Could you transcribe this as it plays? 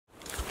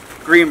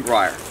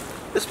Greenbrier.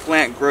 This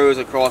plant grows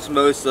across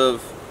most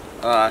of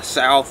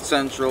south,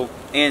 central,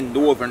 and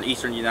northern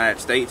eastern United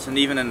States, and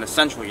even in the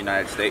central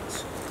United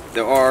States.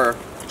 There are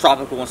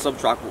tropical and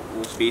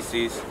subtropical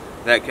species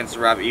that can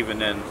survive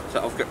even in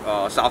South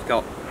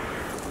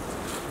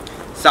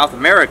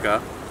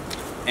America,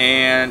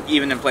 and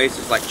even in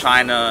places like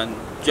China and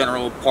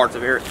general parts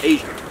of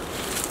Asia.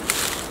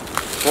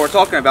 What we're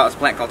talking about is a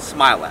plant called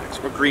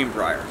Smilax, or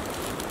Greenbrier.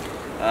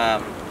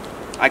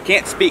 I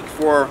can't speak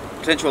for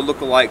potential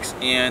lookalikes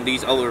in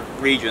these other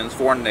regions,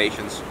 foreign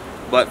nations,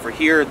 but for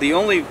here, the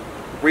only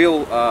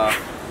real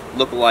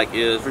lookalike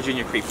is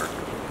Virginia creeper.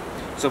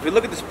 So if we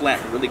look at this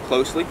plant really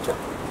closely,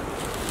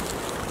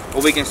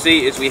 what we can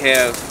see is we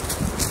have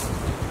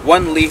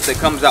one leaf that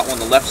comes out on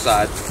the left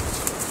side,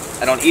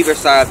 and on either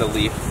side of the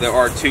leaf there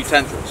are two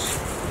tendrils.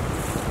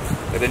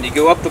 And then you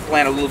go up the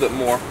plant a little bit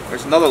more,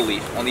 there's another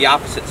leaf on the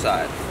opposite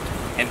side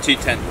and two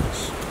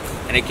tendrils.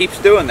 And it keeps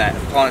doing that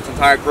on its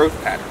entire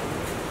growth pattern.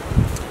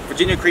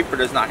 Virginia creeper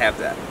does not have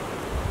that.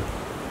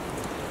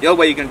 The other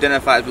way you can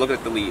identify is looking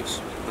at the leaves.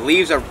 The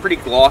leaves are pretty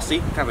glossy,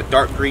 kind of a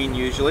dark green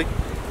usually,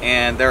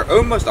 and they're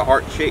almost a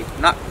heart shape,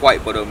 not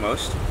quite but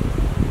almost.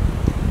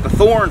 The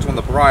thorns on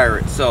the briar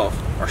itself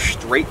are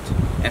straight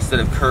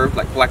instead of curved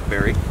like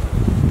blackberry.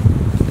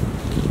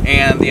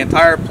 And the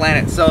entire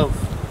plant itself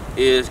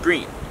is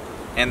green,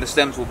 and the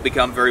stems will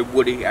become very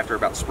woody after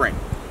about spring.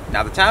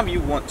 Now the time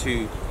you want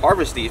to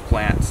harvest these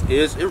plants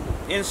is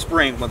in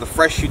spring when the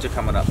fresh shoots are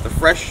coming up. The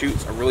fresh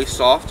shoots are really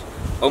soft,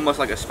 almost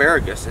like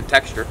asparagus in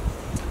texture,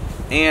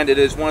 and it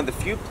is one of the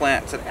few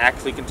plants that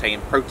actually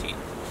contain protein.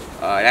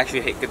 It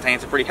actually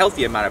contains a pretty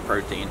healthy amount of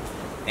protein,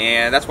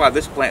 and that's why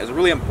this plant is a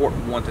really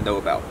important one to know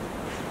about.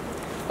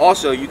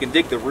 Also, you can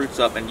dig the roots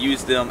up and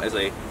use them as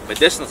a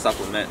medicinal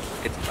supplement.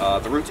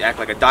 The roots act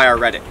like a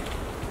diuretic.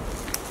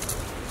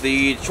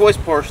 The choice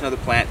portion of the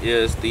plant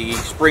is the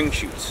spring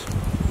shoots.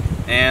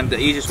 And the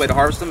easiest way to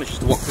harvest them is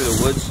just to walk through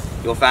the woods.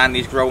 You'll find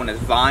these growing as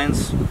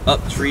vines,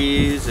 up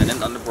trees, and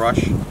in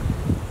underbrush. You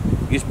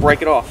just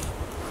break it off.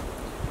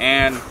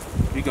 And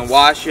you can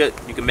wash it,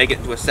 you can make it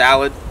into a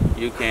salad,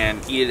 you can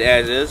eat it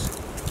as is.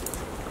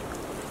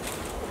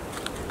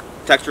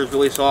 Texture is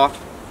really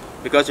soft.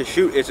 Because the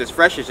shoot is as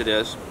fresh as it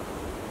is,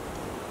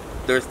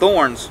 their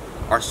thorns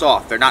are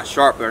soft. They're not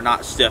sharp, they're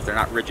not stiff, they're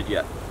not rigid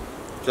yet.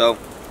 So,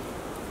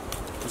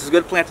 this is a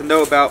good plant to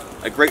know about,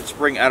 a great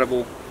spring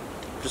edible.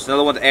 Just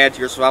another one to add to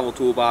your survival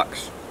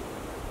toolbox.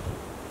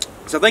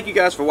 So thank you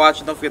guys for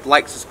watching. Don't forget to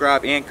like,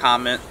 subscribe, and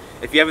comment.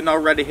 If you haven't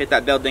already, hit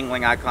that bell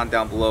dingling icon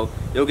down below.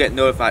 You'll get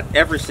notified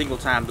every single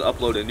time to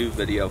upload a new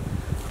video.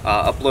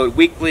 Upload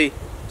weekly,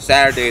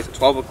 Saturdays at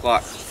 12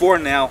 o'clock. For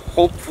now,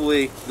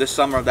 hopefully this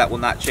summer that will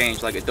not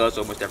change like it does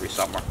almost every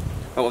summer.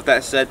 But with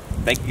that said,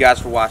 thank you guys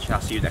for watching. I'll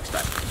see you next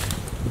time.